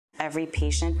Every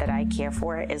patient that I care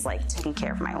for is like taking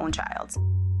care of my own child.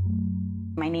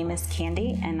 My name is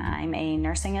Candy, and I'm a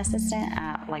nursing assistant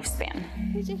at Lifespan.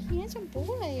 He's a handsome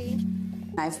boy.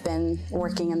 I've been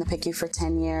working in the PICU for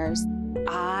 10 years.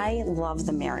 I love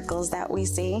the miracles that we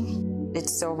see.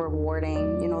 It's so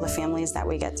rewarding. You know, the families that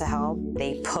we get to help,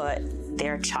 they put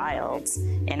their child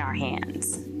in our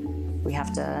hands. We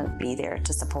have to be there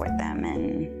to support them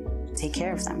and take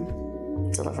care of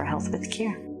them, deliver health with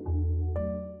care.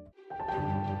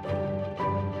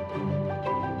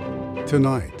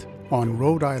 Tonight on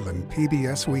Rhode Island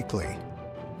PBS Weekly.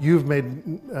 You've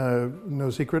made no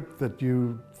secret that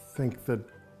you think that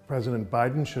President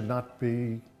Biden should not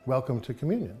be welcome to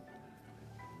communion,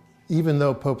 even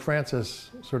though Pope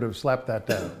Francis sort of slapped that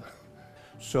down.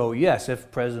 So yes, if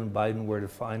President Biden were to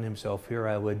find himself here,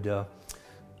 I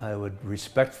would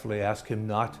respectfully ask him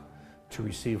not to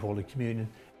receive Holy Communion.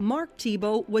 Mark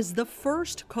Tebow was the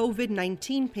first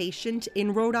COVID-19 patient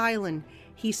in Rhode Island.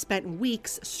 He spent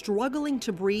weeks struggling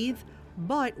to breathe,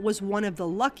 but was one of the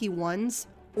lucky ones,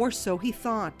 or so he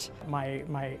thought.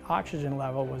 My oxygen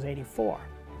level was 84,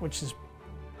 which is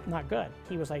not good.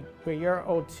 He was like, where your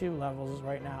O2 levels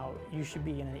right now, you should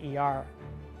be in an ER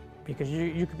because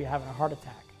you could be having a heart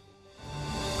attack.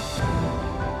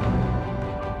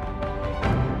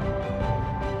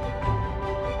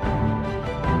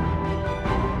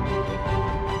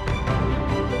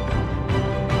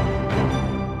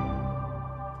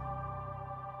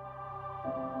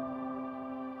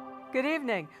 Good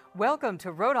evening. Welcome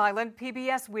to Rhode Island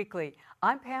PBS Weekly.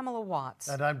 I'm Pamela Watts.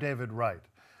 And I'm David Wright.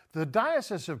 The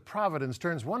Diocese of Providence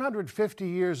turns 150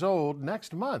 years old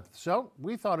next month, so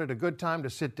we thought it a good time to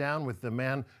sit down with the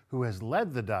man who has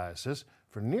led the diocese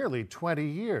for nearly 20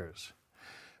 years.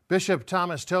 Bishop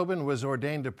Thomas Tobin was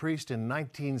ordained a priest in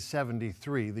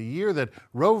 1973, the year that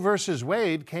Roe v.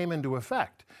 Wade came into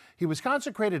effect. He was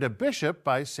consecrated a bishop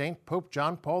by St. Pope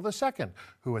John Paul II,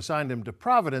 who assigned him to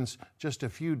Providence just a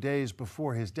few days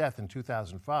before his death in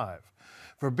 2005.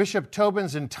 For Bishop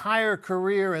Tobin's entire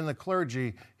career in the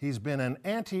clergy, he's been an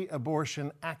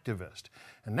anti-abortion activist.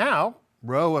 And now,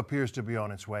 Roe appears to be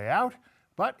on its way out,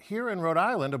 but here in Rhode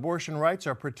Island, abortion rights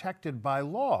are protected by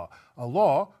law, a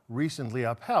law recently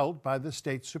upheld by the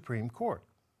state Supreme Court.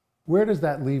 Where does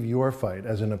that leave your fight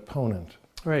as an opponent?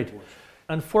 Right.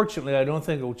 Unfortunately, I don't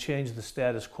think it will change the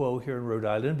status quo here in Rhode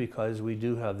Island because we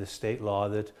do have this state law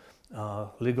that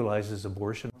legalizes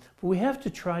abortion. But we have to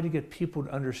try to get people to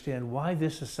understand why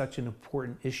this is such an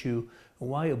important issue and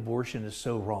why abortion is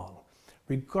so wrong.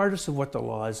 Regardless of what the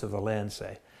laws of the land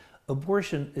say,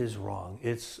 abortion is wrong.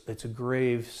 It's a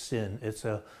grave sin. It's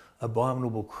an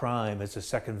abominable crime, as the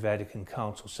Second Vatican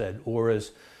Council said, or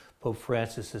as Pope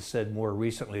Francis has said more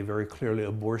recently very clearly,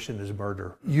 abortion is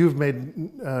murder. You've made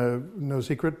no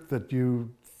secret that you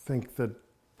think that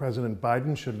President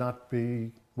Biden should not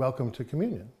be welcome to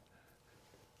communion,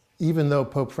 even though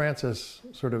Pope Francis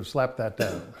sort of slapped that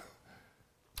down.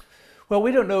 Well,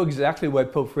 we don't know exactly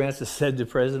what Pope Francis said to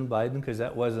President Biden because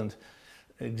that wasn't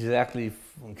exactly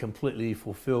completely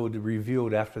fulfilled,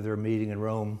 revealed after their meeting in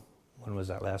Rome. When was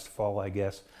that? Last fall, I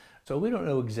guess. So we don't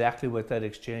know exactly what that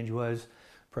exchange was.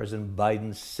 President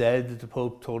Biden said that the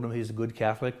Pope told him he's a good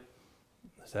Catholic.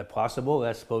 Is that possible?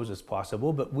 I suppose it's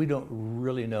possible, but we don't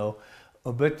really know.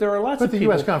 But there are lots of people...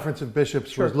 But the U.S. Conference of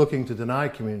Bishops Sure. was looking to deny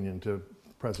communion to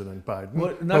President Biden.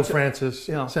 Well, Pope Francis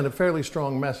sent a fairly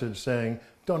strong message saying,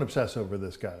 don't obsess over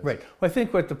this, guys. Right. Well, I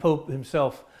think what the Pope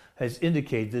himself has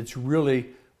indicated, it's really,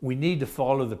 we need to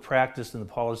follow the practice and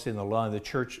the policy and the law of the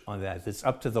Church on that. It's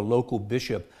up to the local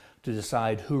bishop to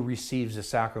decide who receives the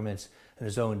sacraments in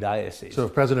his own diocese. So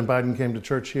if President Biden came to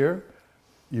church here,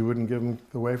 you wouldn't give him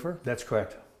the wafer? That's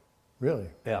correct. Really?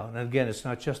 Yeah, and again, it's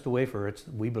not just the wafer, it's,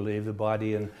 we believe, the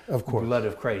body and blood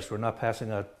of Christ. We're not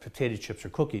passing out potato chips or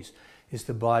cookies. It's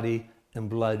the body and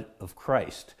blood of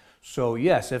Christ. So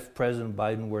yes, if President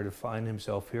Biden were to find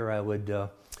himself here, I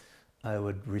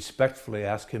would respectfully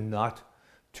ask him not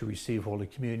to receive Holy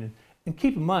Communion. And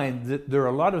keep in mind that there are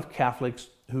a lot of Catholics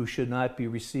who should not be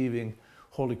receiving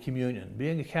Holy Communion.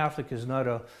 Being a Catholic is not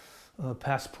a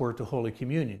passport to Holy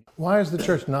Communion. Why is the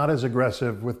Church not as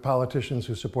aggressive with politicians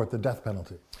who support the death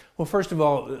penalty? Well, first of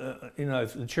all,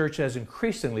 the Church has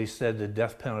increasingly said the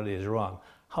death penalty is wrong.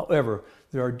 However,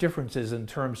 there are differences in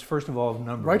terms, first of all, of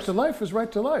numbers. Right to life is right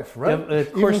to life, right? Yeah,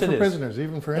 of course even it for is. prisoners,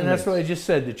 even for inmates. And that's what I just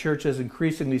said. The Church has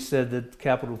increasingly said that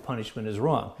capital punishment is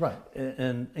wrong. Right.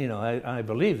 And I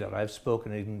believe that. I've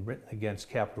spoken and written against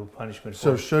capital punishment.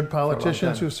 So should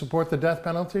politicians who support the death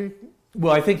penalty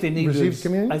Well, I think they need receive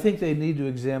communion? I think they need to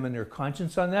examine their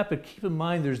conscience on that. But keep in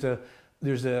mind,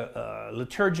 there's a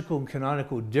liturgical and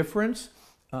canonical difference.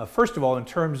 First of all, in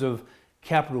terms of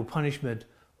capital punishment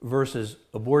versus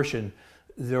abortion,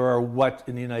 there are what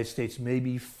in the United States,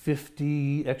 maybe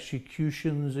 50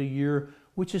 executions a year,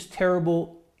 which is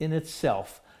terrible in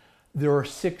itself. There are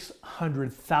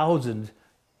 600,000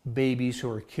 babies who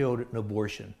are killed in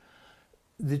abortion.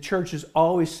 The church has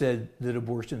always said that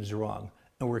abortion is wrong,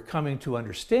 and we're coming to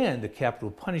understand that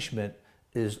capital punishment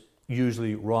is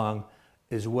usually wrong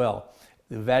as well.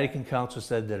 The Vatican Council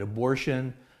said that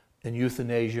abortion and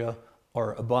euthanasia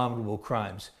are abominable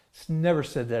crimes. It's never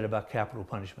said that about capital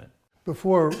punishment.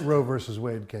 Before Roe versus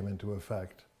Wade came into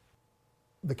effect,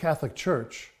 the Catholic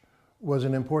Church was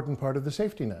an important part of the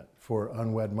safety net for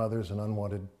unwed mothers and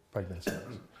unwanted pregnancies.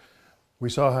 We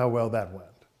saw how well that went.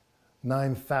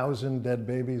 9,000 dead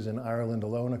babies in Ireland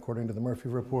alone, according to the Murphy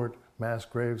Report, mass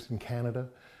graves in Canada,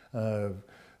 a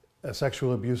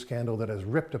sexual abuse scandal that has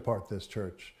ripped apart this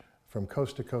church from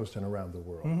coast to coast and around the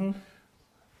world. Mm-hmm.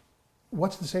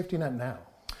 What's the safety net now?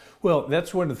 Well,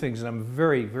 that's one of the things, and I'm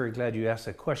very, very glad you asked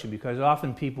that question, because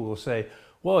often people will say,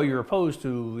 well, you're opposed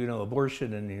to,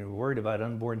 abortion and you're worried about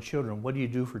unborn children. What do you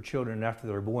do for children after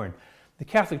they're born? The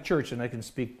Catholic Church, and I can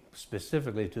speak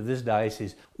specifically to this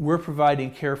diocese, we're providing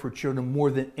care for children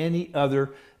more than any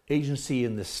other agency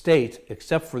in the state,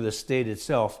 except for the state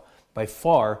itself. By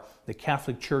far, the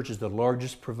Catholic Church is the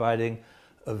largest providing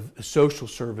of social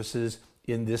services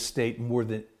in this state, more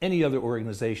than any other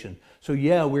organization. So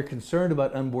yeah, we're concerned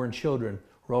about unborn children.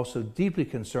 We're also deeply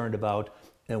concerned about,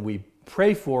 and we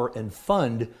pray for and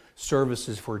fund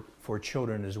services for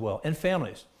children as well, and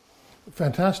families.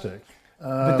 Fantastic.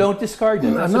 But don't discard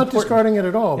it. I'm not discarding it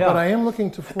at all, but I am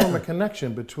looking to form a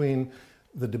connection between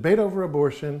the debate over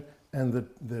abortion and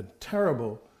the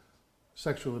terrible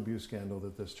sexual abuse scandal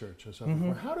that this church has suffered.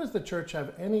 Mm-hmm. How does the church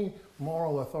have any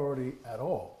moral authority at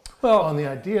all on the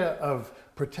idea of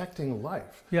protecting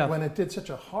life when it did such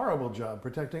a horrible job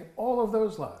protecting all of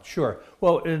those lives? Sure.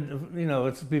 Well,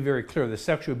 let's be very clear. The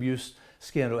sexual abuse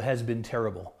scandal has been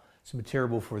terrible. It's been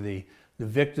terrible for the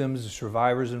victims, the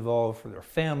survivors involved, for their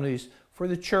families, for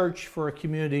the church, for a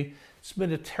community. It's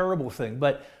been a terrible thing.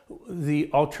 But the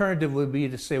alternative would be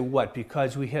to say, what?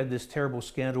 Because we had this terrible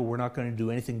scandal, we're not going to do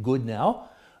anything good now?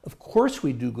 Of course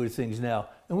we do good things now.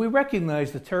 And we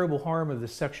recognize the terrible harm of the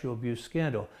sexual abuse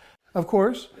scandal. Of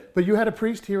course, but you had a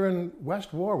priest here in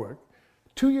West Warwick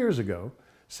 2 years ago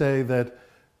say that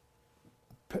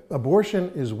abortion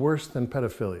is worse than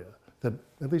pedophilia, that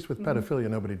at least with pedophilia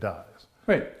nobody dies.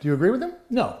 Right. Do you agree with him?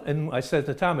 No, and I said at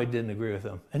the time I didn't agree with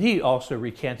him. And he also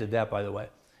recanted that, by the way.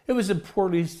 It was a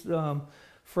poorly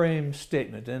framed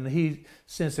statement, and he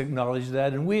since acknowledged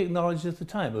that, and we acknowledged at the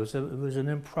time. It was an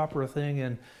improper thing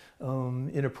and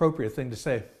inappropriate thing to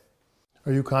say.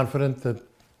 Are you confident that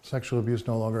sexual abuse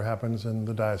no longer happens in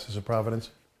the Diocese of Providence?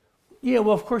 Yeah,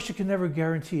 well, of course you can never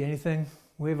guarantee anything.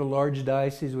 We have a large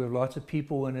diocese, we have lots of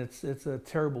people, and it's a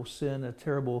terrible sin, a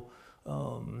terrible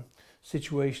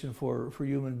situation for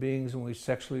human beings when we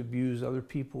sexually abuse other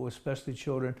people, especially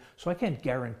children. So I can't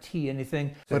guarantee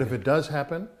anything. But if it does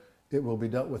happen, it will be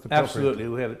dealt with appropriately. Absolutely.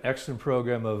 We have an excellent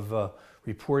program of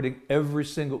reporting every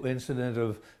single incident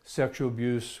of sexual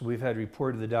abuse we've had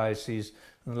reported to the diocese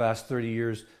in the last 30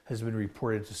 years has been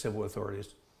reported to civil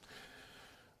authorities.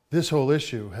 This whole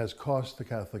issue has cost the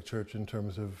Catholic Church in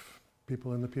terms of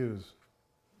people in the pews,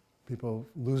 people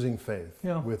losing faith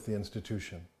with the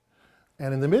institution.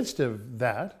 And in the midst of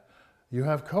that, you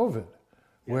have COVID,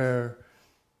 where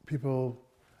people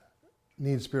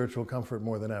need spiritual comfort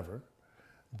more than ever.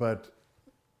 But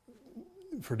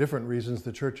for different reasons,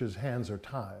 the church's hands are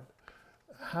tied.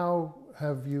 How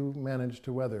have you managed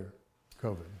to weather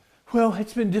COVID? Well,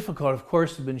 it's been difficult. Of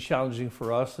course, it's been challenging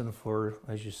for us and for,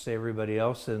 as you say, everybody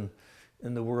else in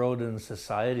the world and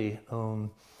society.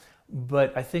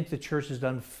 But I think the church has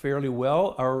done fairly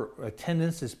well. Our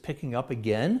attendance is picking up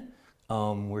again.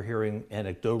 We're hearing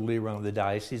anecdotally around the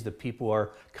diocese that people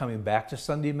are coming back to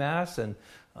Sunday Mass, and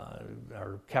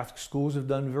our Catholic schools have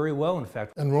done very well, in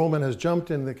fact. Enrollment has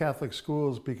jumped in the Catholic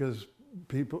schools because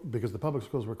the public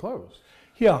schools were closed.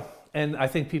 Yeah, and I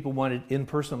think people wanted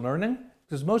in-person learning,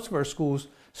 because most of our schools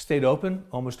stayed open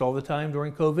almost all the time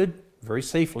during COVID, very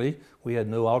safely. We had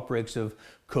no outbreaks of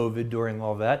COVID during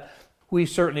all that. We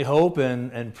certainly hope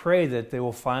and pray that they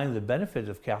will find the benefit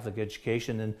of Catholic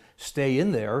education and stay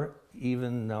in there,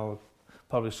 even now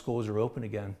public schools are open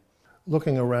again.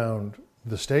 Looking around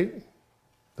the state,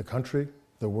 the country,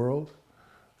 the world,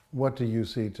 what do you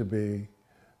see to be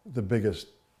the biggest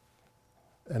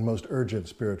and most urgent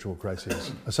spiritual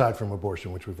crises, aside from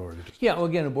abortion, which we've already discussed? Yeah, well,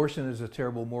 again, abortion is a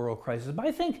terrible moral crisis, but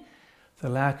I think the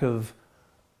lack of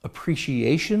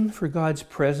appreciation for God's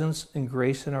presence and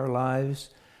grace in our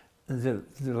lives,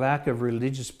 the lack of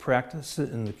religious practice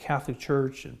in the Catholic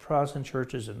Church and Protestant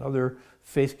churches and other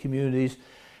faith communities.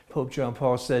 Pope John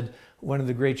Paul said one of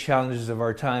the great challenges of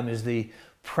our time is the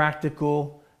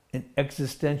practical and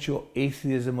existential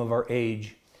atheism of our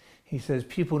age. He says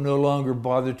people no longer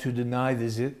bother to deny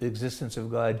the existence of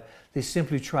God. They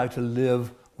simply try to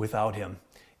live without him.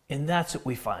 And that's what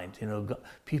we find.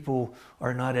 People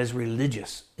are not as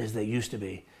religious as they used to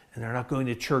be, and they're not going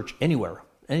to church anywhere,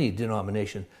 any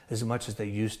denomination, as much as they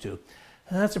used to.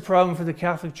 And that's a problem for the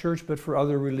Catholic Church, but for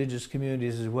other religious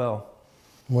communities as well.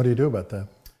 What do you do about that?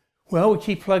 Well, we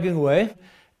keep plugging away,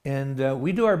 and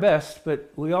we do our best,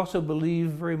 but we also believe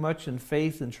very much in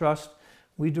faith and trust.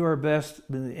 We do our best,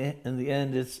 but in the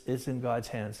end, it's in God's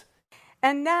hands.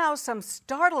 And now some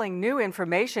startling new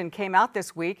information came out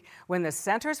this week when the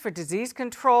Centers for Disease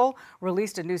Control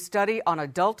released a new study on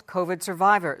adult COVID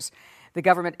survivors. The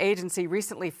government agency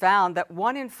recently found that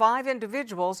 1 in 5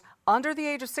 individuals under the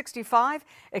age of 65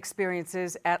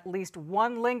 experiences at least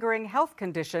one lingering health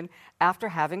condition after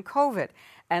having COVID.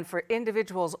 And for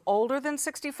individuals older than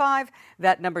 65,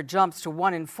 that number jumps to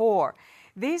 1 in 4.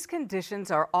 These conditions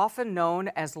are often known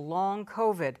as long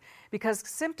COVID because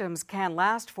symptoms can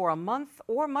last for a month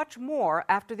or much more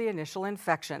after the initial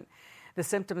infection. The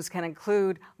symptoms can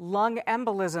include lung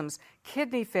embolisms,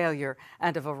 kidney failure,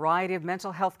 and a variety of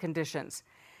mental health conditions.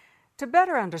 To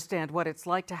better understand what it's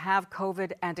like to have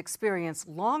COVID and experience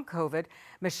long COVID,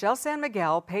 Michelle San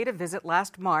Miguel paid a visit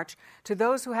last March to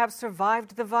those who have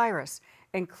survived the virus,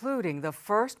 including the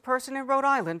first person in Rhode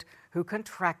Island who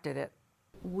contracted it.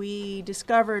 We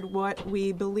discovered what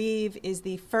we believe is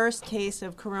the first case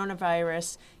of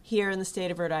coronavirus here in the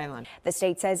state of Rhode Island. The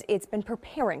state says it's been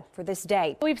preparing for this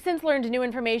day. We've since learned new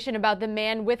information about the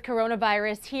man with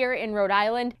coronavirus here in Rhode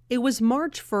Island. It was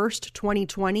March 1st,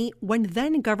 2020, when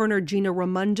then Governor Gina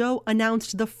Raimondo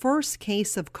announced the first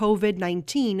case of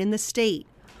COVID-19 in the state.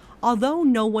 Although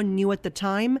no one knew at the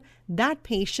time, that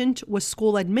patient was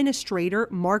school administrator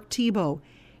Mark Tebow.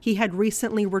 He had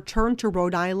recently returned to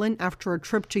Rhode Island after a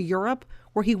trip to Europe,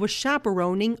 where he was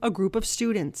chaperoning a group of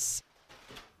students.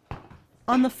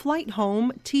 On the flight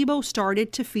home, Tebow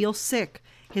started to feel sick.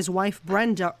 His wife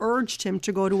Brenda urged him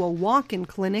to go to a walk-in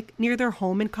clinic near their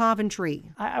home in Coventry.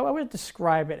 I would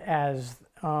describe it as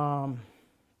the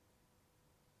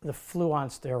flu on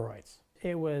steroids.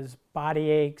 It was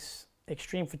body aches,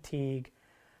 extreme fatigue,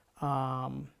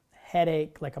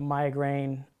 headache like a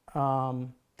migraine,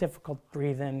 difficult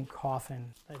breathing,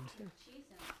 coughing.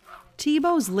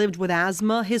 Tebow's lived with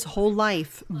asthma his whole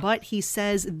life, but he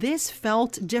says this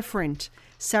felt different.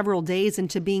 Several days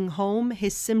into being home,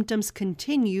 his symptoms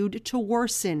continued to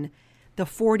worsen. The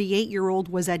 48-year-old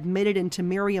was admitted into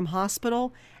Miriam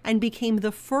Hospital and became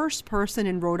the first person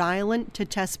in Rhode Island to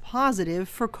test positive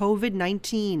for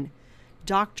COVID-19.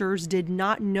 Doctors did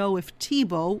not know if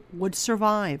Tebow would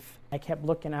survive. I kept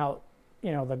looking out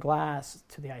the glass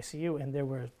to the ICU, and there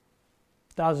were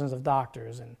dozens of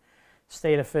doctors and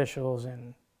state officials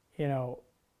and, the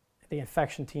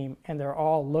infection team, and they're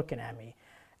all looking at me,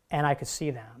 and I could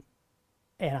see them,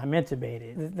 and I'm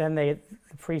intubated. Then the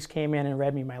priest came in and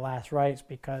read me my last rites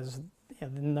because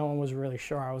no one was really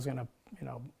sure I was going to,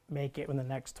 make it in the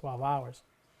next 12 hours.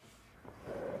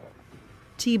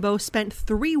 Tebow spent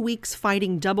 3 weeks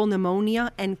fighting double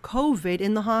pneumonia and COVID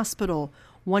in the hospital.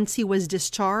 Once he was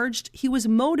discharged, he was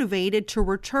motivated to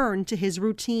return to his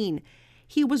routine.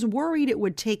 He was worried it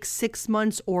would take 6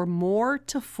 months or more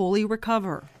to fully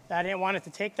recover. I didn't want it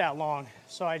to take that long,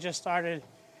 so I just started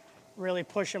really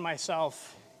pushing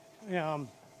myself, to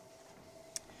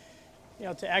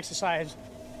exercise.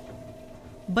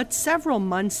 But several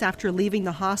months after leaving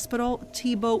the hospital,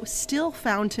 Tebow still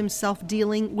found himself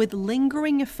dealing with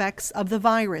lingering effects of the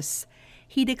virus.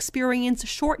 He'd experience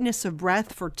shortness of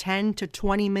breath for 10 to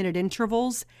 20-minute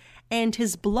intervals, and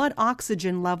his blood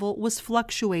oxygen level was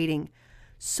fluctuating.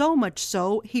 So much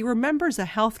so, he remembers a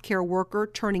healthcare worker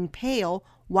turning pale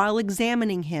while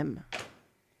examining him.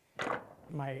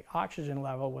 My oxygen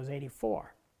level was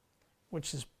 84,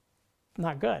 which is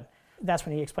not good. That's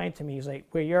when he explained to me, he's like,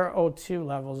 where your O2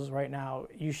 levels is right now,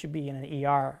 you should be in an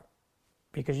ER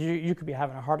because you could be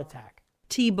having a heart attack.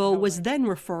 Tebow was then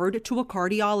referred to a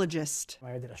cardiologist.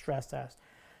 I did a stress test,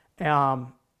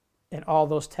 and all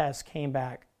those tests came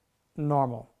back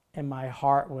normal, and my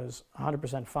heart was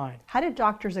 100% fine. How did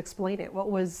doctors explain it? What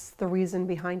was the reason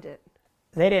behind it?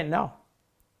 They didn't know,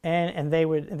 and they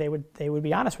would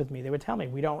be honest with me. They would tell me,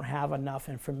 we don't have enough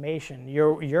information.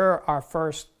 You're our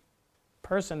first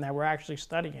person that we're actually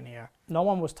studying here. No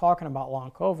one was talking about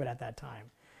long COVID at that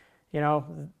time.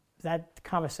 That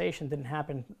conversation didn't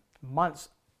happen months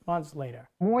months later.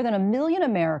 More than 1 million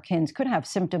Americans could have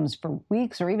symptoms for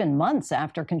weeks or even months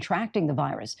after contracting the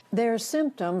virus. Their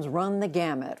symptoms run the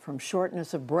gamut, from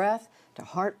shortness of breath to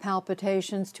heart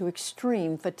palpitations to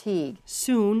extreme fatigue.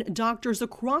 Soon, doctors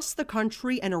across the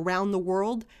country and around the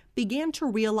world began to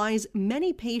realize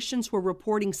many patients were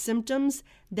reporting symptoms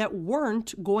that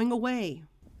weren't going away.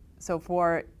 So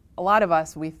for a lot of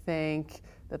us, we think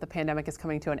that the pandemic is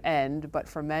coming to an end, but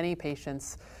for many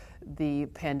patients, the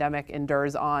pandemic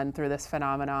endures on through this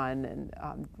phenomenon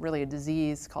and really a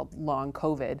disease called long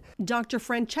COVID. Dr.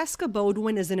 Francesca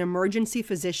Bodwin is an emergency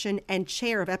physician and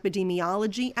chair of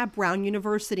epidemiology at Brown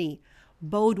University.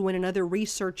 Bodwin and other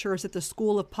researchers at the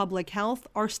School of Public Health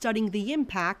are studying the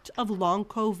impact of long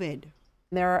COVID.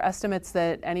 There are estimates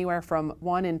that anywhere from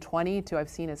 1 in 20 to I've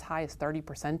seen as high as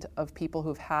 30% of people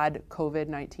who've had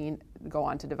COVID-19 go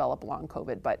on to develop long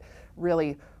COVID, but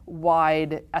really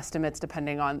wide estimates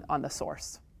depending on the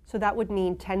source. So that would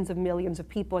mean tens of millions of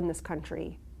people in this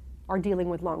country are dealing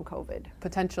with long COVID.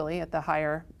 Potentially at the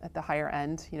higher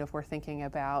end, if we're thinking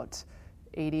about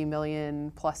 80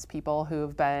 million plus people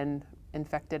who've been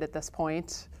infected at this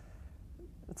point,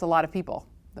 it's a lot of people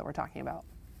that we're talking about.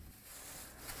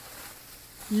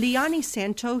 Liani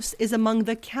Santos is among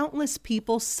the countless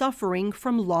people suffering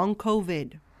from long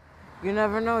COVID. You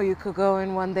never know, you could go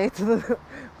in one day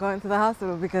go into the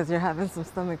hospital because you're having some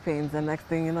stomach pains, and next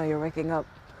thing you know, you're waking up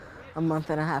a month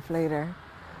and a half later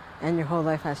and your whole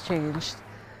life has changed.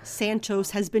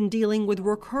 Santos has been dealing with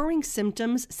recurring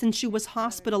symptoms since she was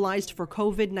hospitalized for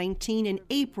COVID-19 in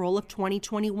April of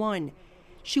 2021.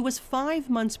 She was 5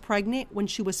 months pregnant when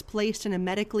she was placed in a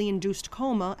medically induced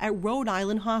coma at Rhode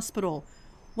Island Hospital.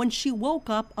 When she woke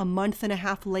up a month and a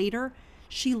half later,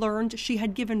 she learned she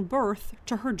had given birth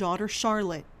to her daughter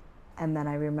Charlotte. And then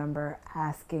I remember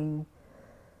asking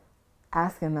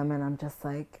them, and I'm just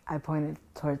like, I pointed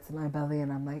towards my belly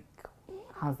and I'm like,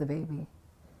 how's the baby?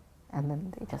 And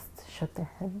then they just shook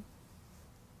their head.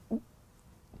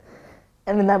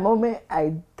 And in that moment,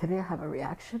 I didn't have a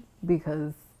reaction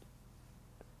because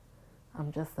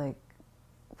I'm just like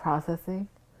processing.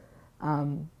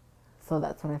 So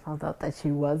that's when I found out that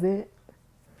she wasn't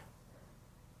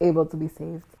able to be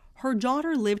saved. Her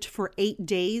daughter lived for 8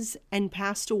 days and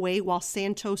passed away while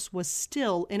Santos was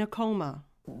still in a coma.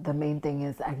 The main thing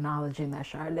is acknowledging that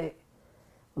Charlotte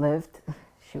lived.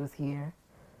 She was here.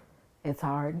 It's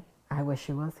hard. I wish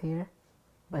she was here,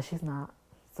 but she's not.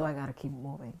 So I gotta keep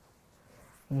moving.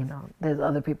 There's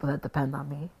other people that depend on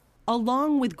me.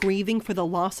 Along with grieving for the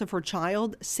loss of her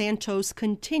child, Santos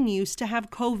continues to have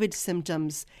COVID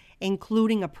symptoms,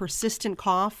 including a persistent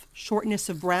cough, shortness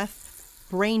of breath,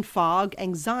 brain fog,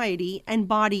 anxiety, and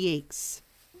body aches.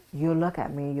 You look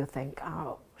at me, you think,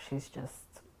 oh, she's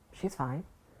fine.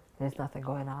 There's nothing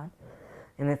going on.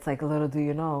 And it's like, little do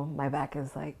you know, my back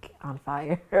is like on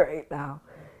fire right now.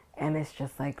 And it's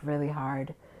just like really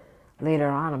hard. Later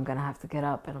on, I'm gonna have to get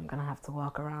up and I'm gonna have to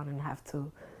walk around and have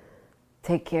to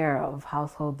take care of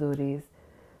household duties.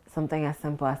 Something as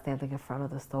simple as standing in front of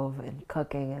the stove and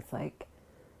cooking, it's like,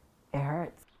 it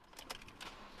hurts.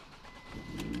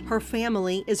 Her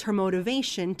family is her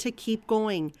motivation to keep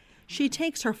going. She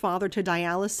takes her father to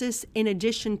dialysis in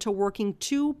addition to working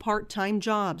 2 part-time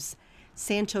jobs.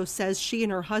 Santos says she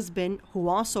and her husband, who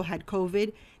also had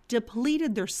COVID,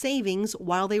 depleted their savings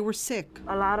while they were sick.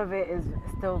 A lot of it is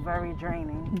still very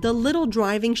draining. The little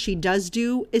driving she does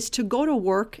do is to go to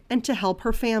work and to help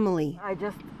her family. I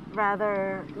just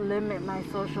rather limit my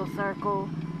social circle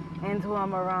and who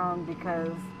I'm around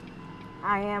because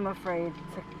I am afraid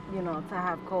to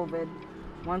have COVID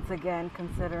once again,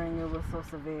 considering it was so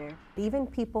severe. Even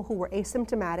people who were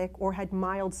asymptomatic or had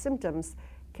mild symptoms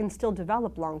can still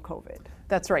develop long COVID.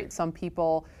 That's right. Some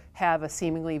people have a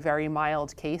seemingly very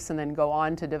mild case and then go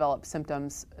on to develop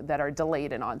symptoms that are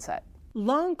delayed in onset.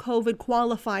 Long COVID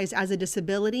qualifies as a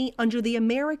disability under the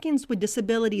Americans with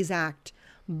Disabilities Act.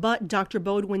 But Dr.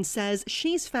 Bodwin says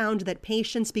she's found that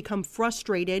patients become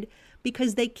frustrated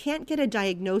because they can't get a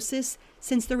diagnosis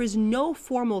since there is no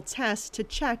formal test to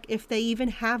check if they even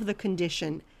have the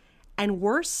condition. And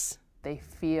worse, they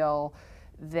feel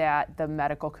that the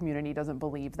medical community doesn't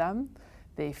believe them.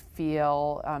 They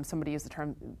feel, somebody used the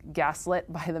term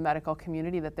gaslit by the medical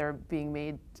community, that they're being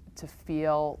made to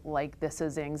feel like this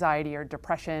is anxiety or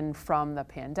depression from the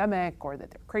pandemic, or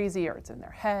that they're crazy or it's in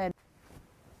their head.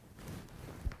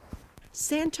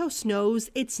 Santos knows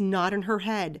it's not in her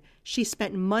head. She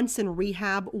spent months in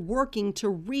rehab working to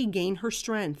regain her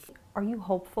strength. Are you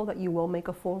hopeful that you will make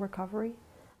a full recovery?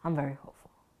 I'm very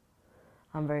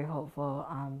hopeful.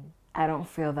 I don't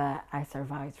feel that I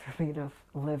survived for me to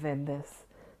live in this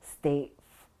state,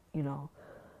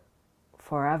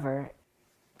 forever.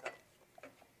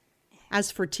 As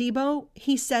for Thibault,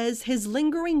 he says his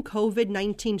lingering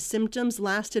COVID-19 symptoms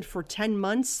lasted for 10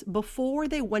 months before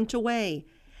they went away.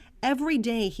 Every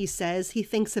day, he says, he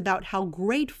thinks about how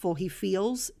grateful he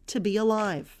feels to be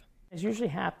alive. It usually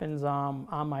happens on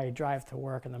my drive to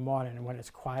work in the morning when it's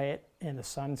quiet and the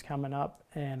sun's coming up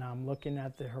and I'm looking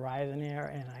at the horizon here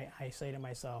and I say to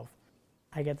myself,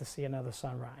 I get to see another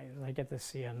sunrise. I get to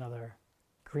see another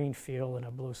green field and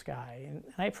a blue sky, and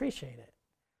I appreciate it.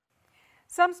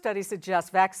 Some studies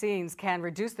suggest vaccines can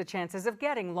reduce the chances of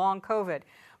getting long COVID.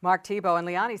 Mark Thibault and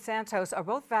Lylah Santos are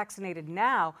both vaccinated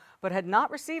now, but had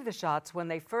not received the shots when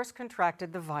they first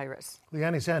contracted the virus.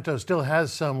 Lylah Santos still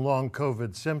has some long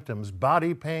COVID symptoms: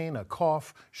 body pain, a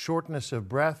cough, shortness of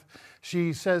breath.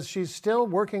 She says she's still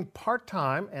working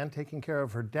part-time and taking care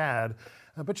of her dad,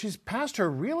 but she's passed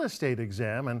her real estate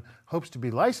exam and hopes to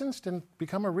be licensed and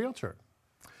become a realtor.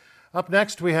 Up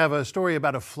next, we have a story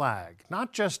about a flag.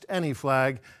 Not just any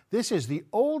flag. This is the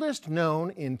oldest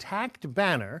known intact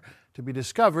banner to be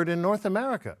discovered in North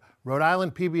America. Rhode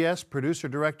Island PBS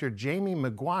producer-director Jamie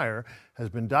McGuire has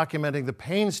been documenting the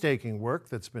painstaking work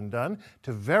that's been done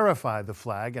to verify the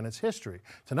flag and its history.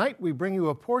 Tonight, we bring you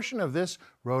a portion of this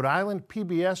Rhode Island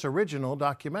PBS original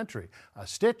documentary, A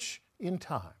Stitch in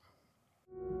Time.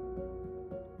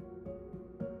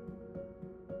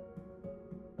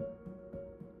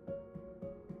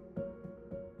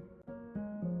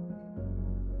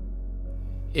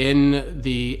 In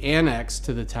the annex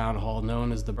to the town hall,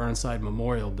 known as the Burnside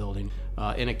Memorial Building,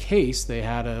 in a case they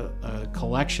had a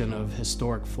collection of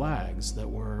historic flags that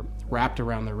were wrapped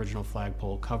around the original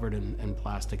flagpole, covered in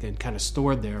plastic, and kind of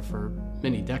stored there for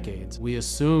many decades. We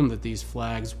assume that these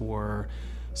flags were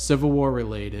Civil War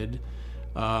related.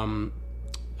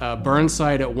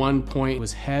 Burnside at one point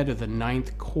was head of the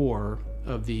 9th Corps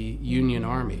of the Union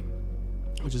Army,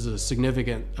 which is a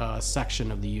significant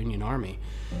section of the Union Army.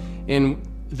 And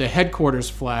the headquarters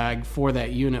flag for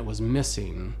that unit was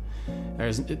missing.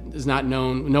 It's not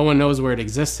known, no one knows where it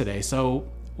exists today.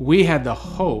 So we had the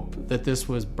hope that this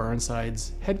was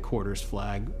Burnside's headquarters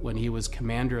flag when he was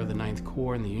commander of the 9th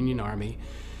Corps in the Union Army.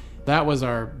 That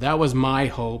was my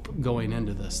hope going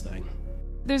into this thing.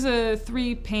 There's a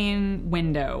 3-pane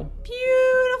window,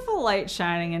 beautiful light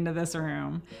shining into this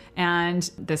room, and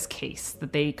this case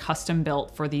that they custom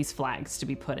built for these flags to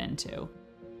be put into.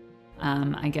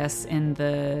 I guess in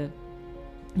the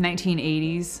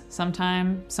 1980s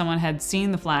sometime, someone had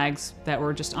seen the flags that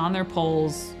were just on their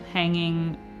poles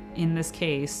hanging in this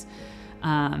case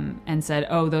and said,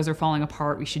 oh, those are falling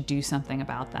apart, we should do something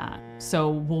about that.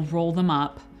 So we'll roll them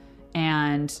up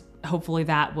and hopefully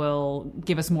that will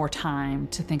give us more time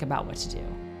to think about what to do.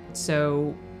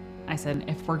 So I said,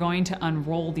 if we're going to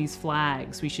unroll these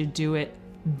flags, we should do it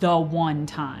the one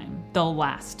time, the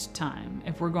last time.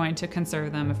 If we're going to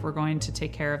conserve them, if we're going to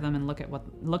take care of them and look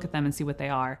at them and see what they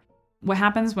are. What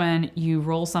happens when you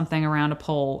roll something around a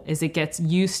pole is it gets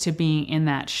used to being in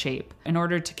that shape. In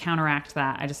order to counteract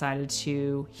that, I decided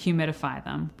to humidify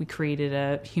them. We created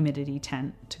a humidity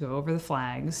tent to go over the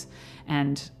flags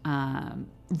and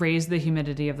raise the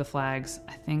humidity of the flags,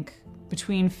 I think,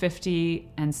 between 50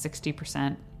 and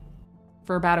 60%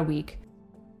 for about a week.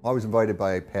 I was invited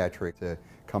by Patrick to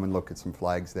come and look at some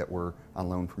flags that were on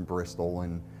loan from Bristol,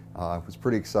 and I was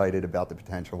pretty excited about the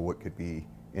potential of what could be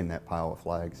in that pile of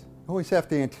flags. I always have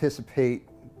to anticipate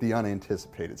the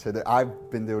unanticipated. So that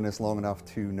I've been doing this long enough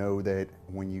to know that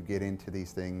when you get into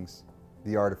these things,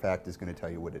 the artifact is going to tell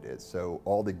you what it is. So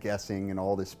all the guessing and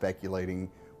all the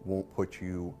speculating won't put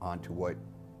you onto what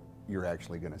you're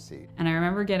actually going to see. And I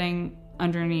remember getting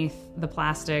underneath the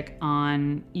plastic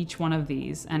on each one of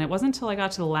these, and it wasn't until I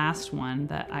got to the last one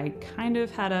that I kind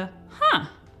of had a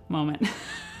moment.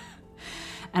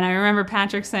 And I remember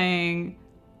Patrick saying,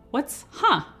 what's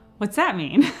that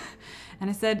mean? And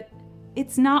I said,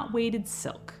 it's not weighted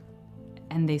silk.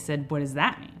 And they said, what does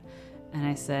that mean? And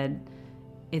I said,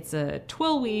 it's a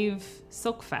twill weave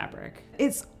silk fabric.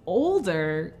 It's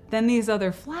older than these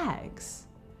other flags.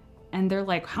 And they're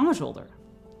like, how much older?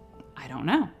 I don't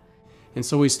know. And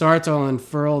so we start to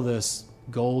unfurl this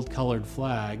gold-colored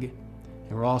flag,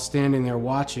 and we're all standing there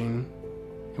watching,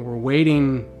 and we're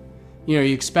waiting. You know,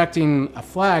 you're expecting a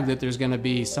flag that there's going to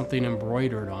be something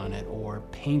embroidered on it or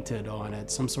painted on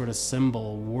it, some sort of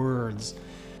symbol, words.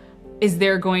 Is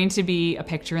there going to be a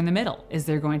picture in the middle? Is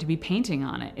there going to be painting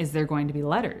on it? Is there going to be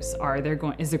letters?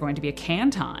 Is there going to be a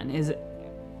canton? Is.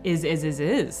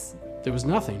 There was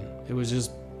nothing. It was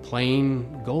just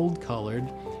plain gold-colored,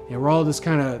 and we're all just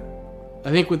kind of, I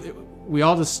think we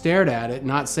all just stared at it,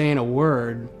 not saying a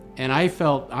word, and I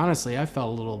felt a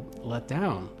little let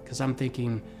down, because I'm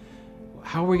thinking,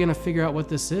 how are we going to figure out what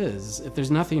this is? If there's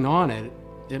nothing on it,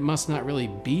 it must not really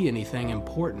be anything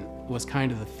important, was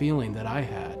kind of the feeling that I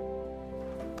had.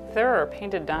 If there were a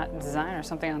painted design or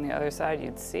something on the other side,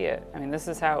 you'd see it. I mean, this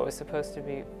is how it was supposed to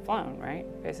be flown, right?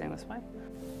 Facing this way.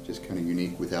 Just kind of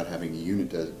unique without having a unit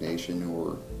designation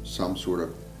or some sort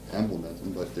of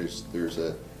emblematism, but it is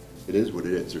what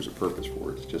it is. There's a purpose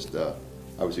for it. It's just,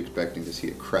 I was expecting to see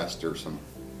a crest or some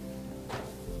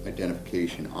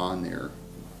identification on there.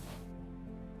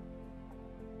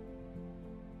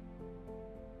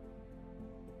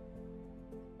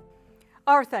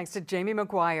 Our thanks to Jamie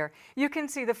McGuire. You can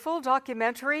see the full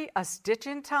documentary, A Stitch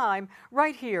in Time,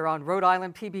 right here on Rhode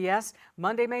Island PBS,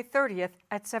 Monday, May 30th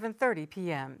at 7:30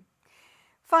 p.m.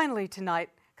 Finally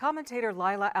tonight, commentator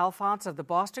Lylah Alphonse of the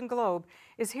Boston Globe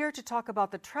is here to talk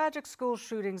about the tragic school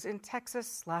shootings in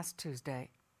Texas last Tuesday.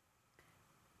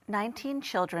 19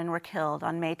 children were killed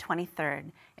on May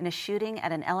 23rd in a shooting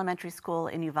at an elementary school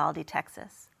in Uvalde,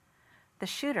 Texas. The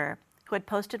shooter, who had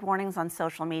posted warnings on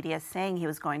social media saying he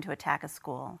was going to attack a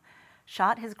school,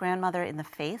 shot his grandmother in the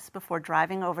face before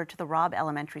driving over to the Robb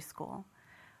Elementary School.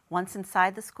 Once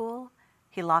inside the school,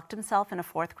 he locked himself in a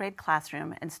fourth grade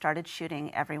classroom and started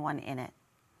shooting everyone in it.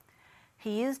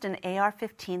 He used an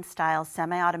AR-15 style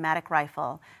semi-automatic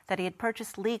rifle that he had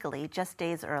purchased legally just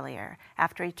days earlier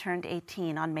after he turned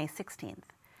 18 on May 16th.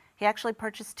 He actually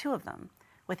purchased 2 of them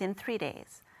within 3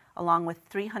 days, along with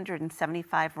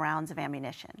 375 rounds of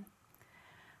ammunition.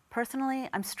 Personally,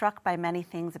 I'm struck by many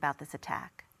things about this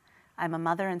attack. I'm a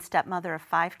mother and stepmother of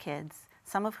 5 kids,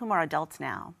 some of whom are adults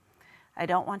now. I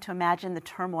don't want to imagine the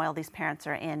turmoil these parents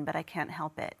are in, but I can't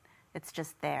help it. It's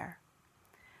just there.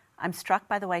 I'm struck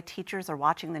by the way teachers are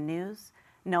watching the news,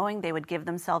 knowing they would give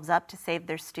themselves up to save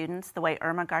their students the way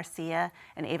Irma Garcia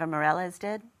and Eva Morales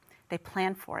did. They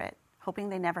plan for it, hoping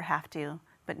they never have to,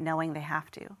 but knowing they have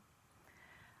to.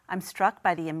 I'm struck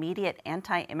by the immediate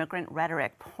anti-immigrant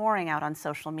rhetoric pouring out on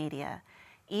social media,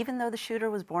 even though the shooter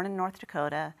was born in North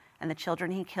Dakota and the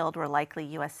children he killed were likely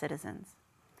U.S. citizens.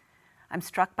 I'm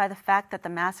struck by the fact that the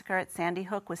massacre at Sandy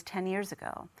Hook was 10 years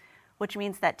ago, which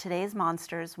means that today's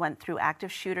monsters went through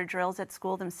active shooter drills at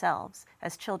school themselves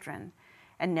as children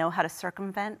and know how to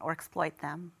circumvent or exploit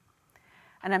them.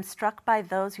 And I'm struck by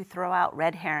those who throw out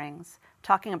red herrings,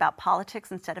 talking about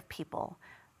politics instead of people,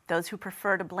 those who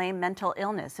prefer to blame mental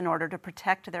illness in order to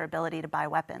protect their ability to buy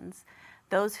weapons,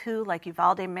 those who, like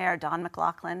Uvalde Mayor Don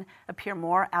McLaughlin, appear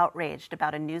more outraged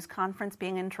about a news conference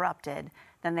being interrupted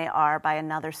than they are by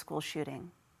another school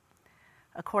shooting.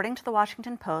 According to the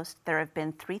Washington Post, there have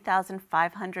been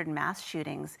 3,500 mass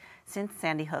shootings since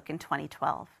Sandy Hook in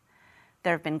 2012.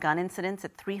 There have been gun incidents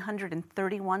at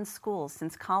 331 schools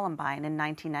since Columbine in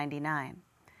 1999.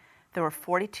 There were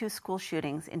 42 school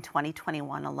shootings in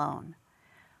 2021 alone.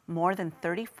 More than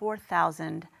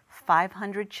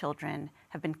 34,500 children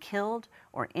have been killed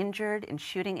or injured in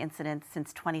shooting incidents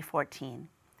since 2014.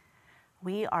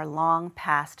 We are long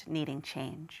past needing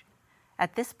change.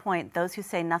 At this point, those who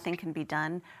say nothing can be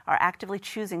done are actively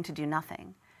choosing to do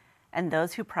nothing. And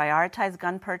those who prioritize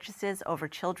gun purchases over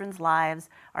children's lives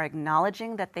are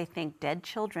acknowledging that they think dead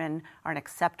children are an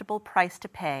acceptable price to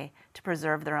pay to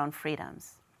preserve their own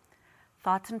freedoms.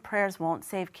 Thoughts and prayers won't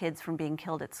save kids from being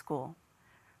killed at school.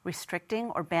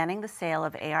 Restricting or banning the sale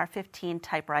of AR-15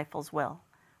 type rifles will.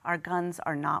 Our guns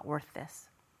are not worth this.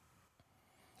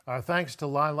 Our thanks to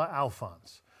Lylah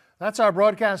Alphonse. That's our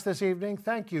broadcast this evening.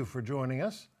 Thank you for joining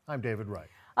us. I'm David Wright.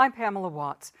 I'm Pamela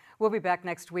Watts. We'll be back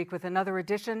next week with another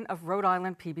edition of Rhode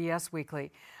Island PBS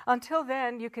Weekly. Until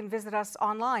then, you can visit us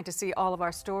online to see all of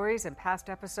our stories and past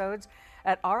episodes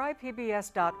at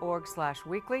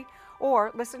ripbs.org/weekly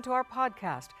or listen to our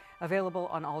podcast, available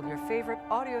on all your favorite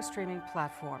audio streaming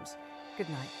platforms. Good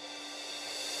night.